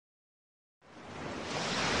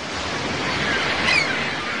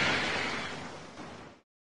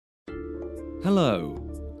Hello,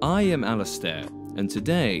 I am Alistair, and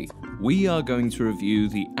today we are going to review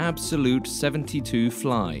the Absolute 72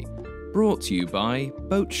 Fly, brought to you by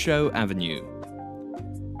BoatShow Avenue.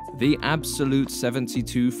 The Absolute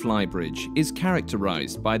 72 Fly Bridge is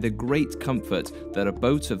characterized by the great comfort that a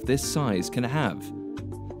boat of this size can have.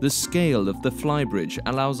 The scale of the flybridge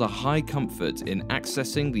allows a high comfort in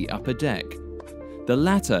accessing the upper deck. The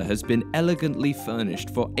latter has been elegantly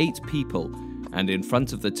furnished for 8 people, and in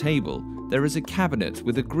front of the table there is a cabinet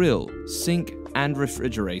with a grill, sink and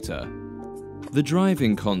refrigerator. The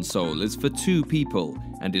driving console is for 2 people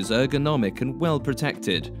and is ergonomic and well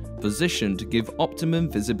protected, positioned to give optimum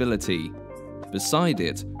visibility. Beside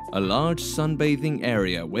it, a large sunbathing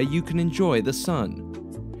area where you can enjoy the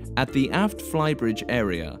sun. At the aft flybridge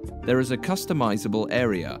area, there is a customizable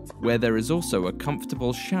area where there is also a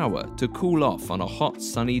comfortable shower to cool off on a hot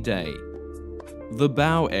sunny day. The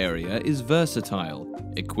bow area is versatile,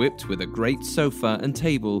 equipped with a great sofa and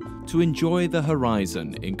table to enjoy the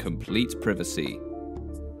horizon in complete privacy.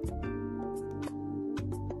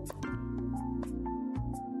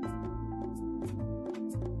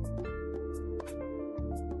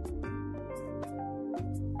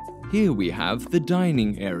 Here we have the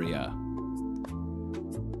dining area.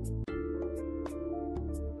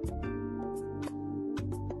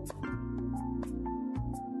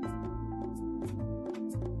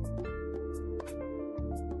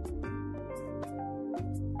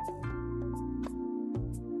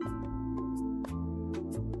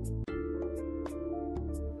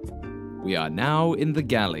 We are now in the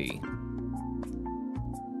galley.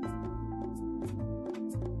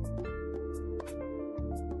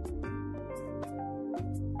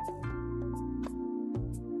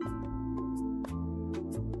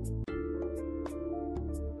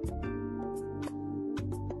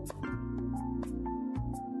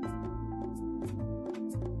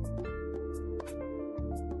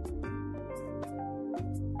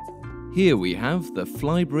 Here we have the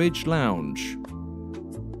Flybridge Lounge.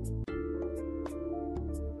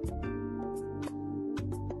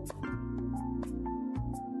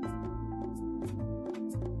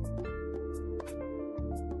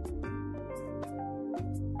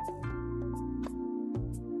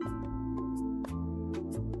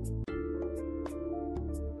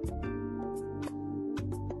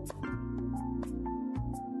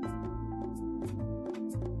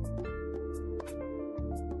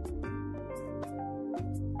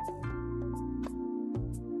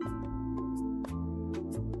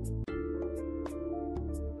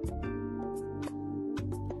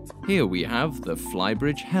 Here we have the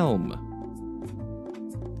Flybridge Helm.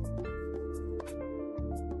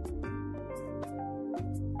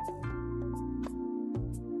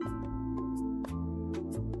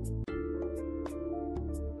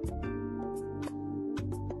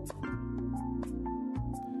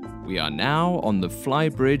 We are now on the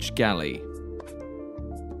Flybridge Galley.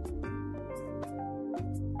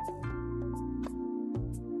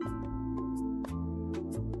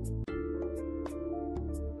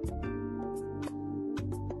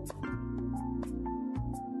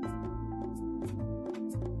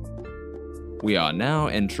 We are now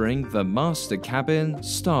entering the master cabin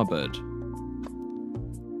starboard.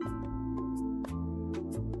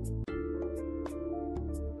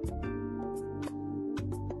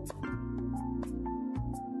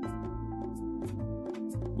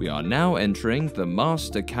 We are now entering the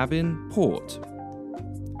master cabin port.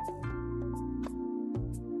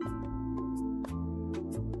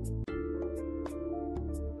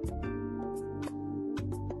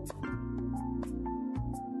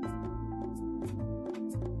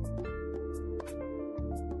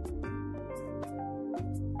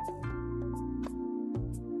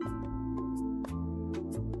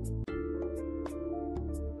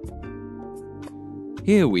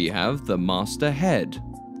 Here we have the master head.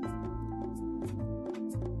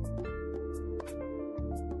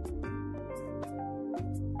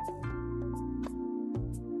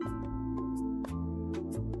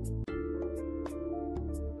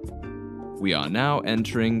 We are now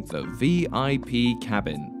entering the VIP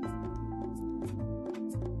cabin.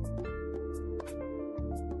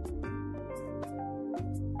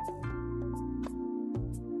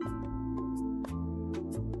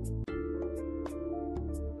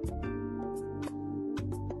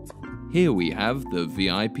 Here we have the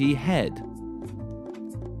VIP head.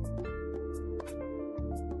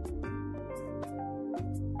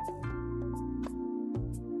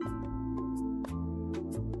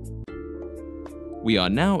 We are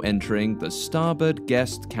now entering the starboard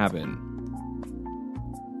guest cabin.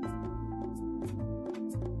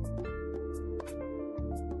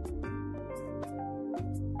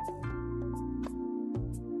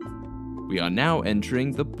 We are now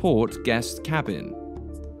entering the port guest cabin.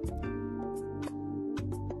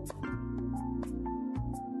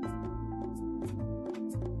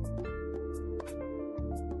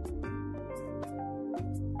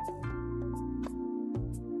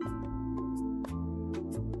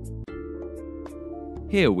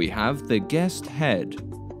 Here we have the guest head.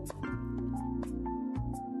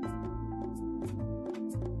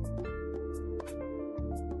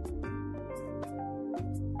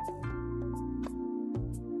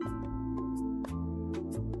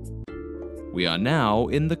 We are now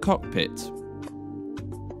in the cockpit.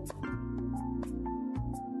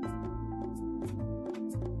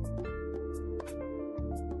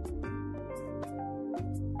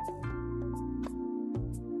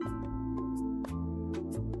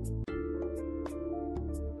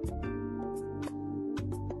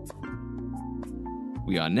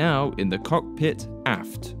 We are now in the cockpit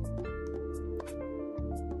aft.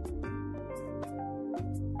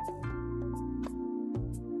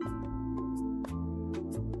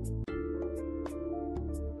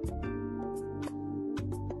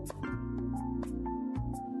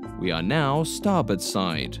 We are now starboard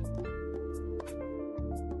side.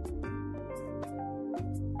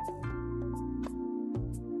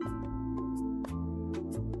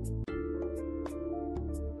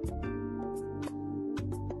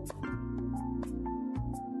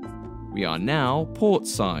 We are now port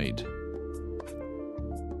side.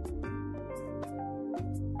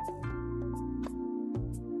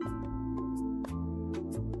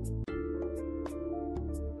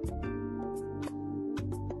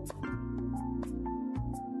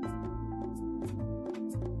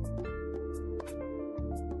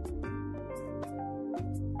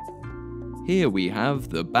 Here we have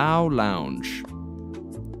the bow lounge.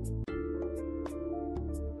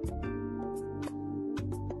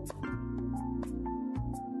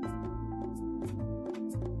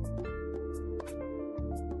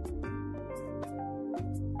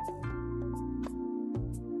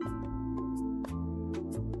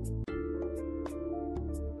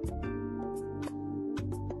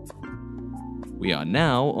 We are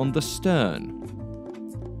now on the stern.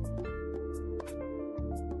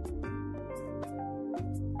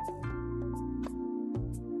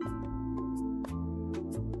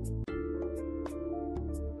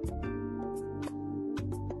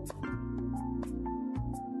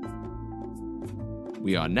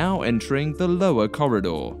 We are now entering the lower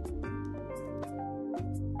corridor.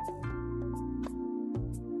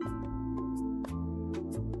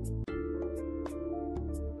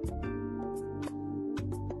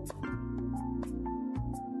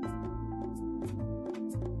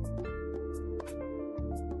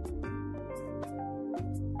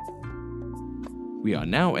 We are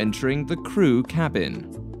now entering the crew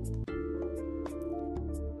cabin.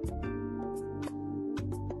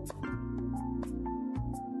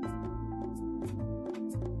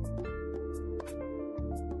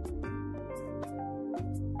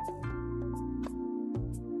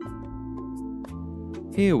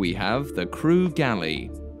 Here we have the crew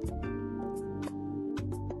galley.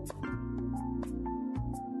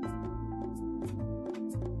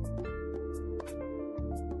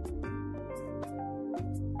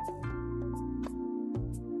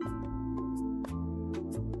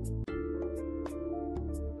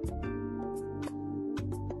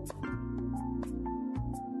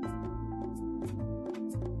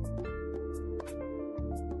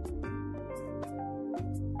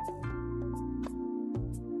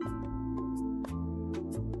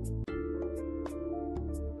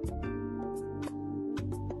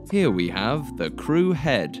 Here we have the crew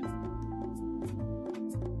head.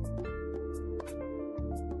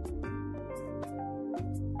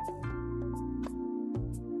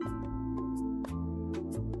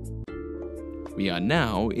 We are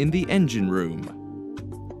now in the engine room.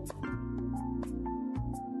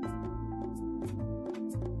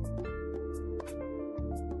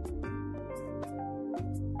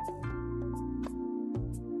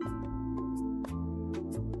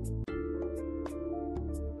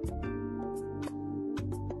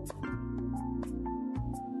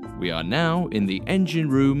 We are now in the engine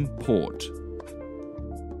room port.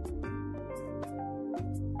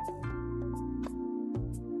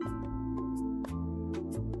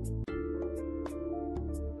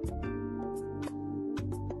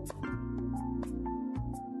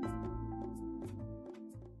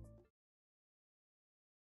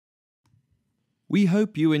 We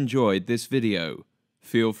hope you enjoyed this video.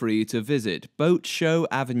 Feel free to visit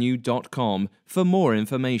BoatShowAvenue.com for more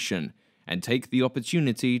information and take the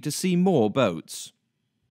opportunity to see more boats.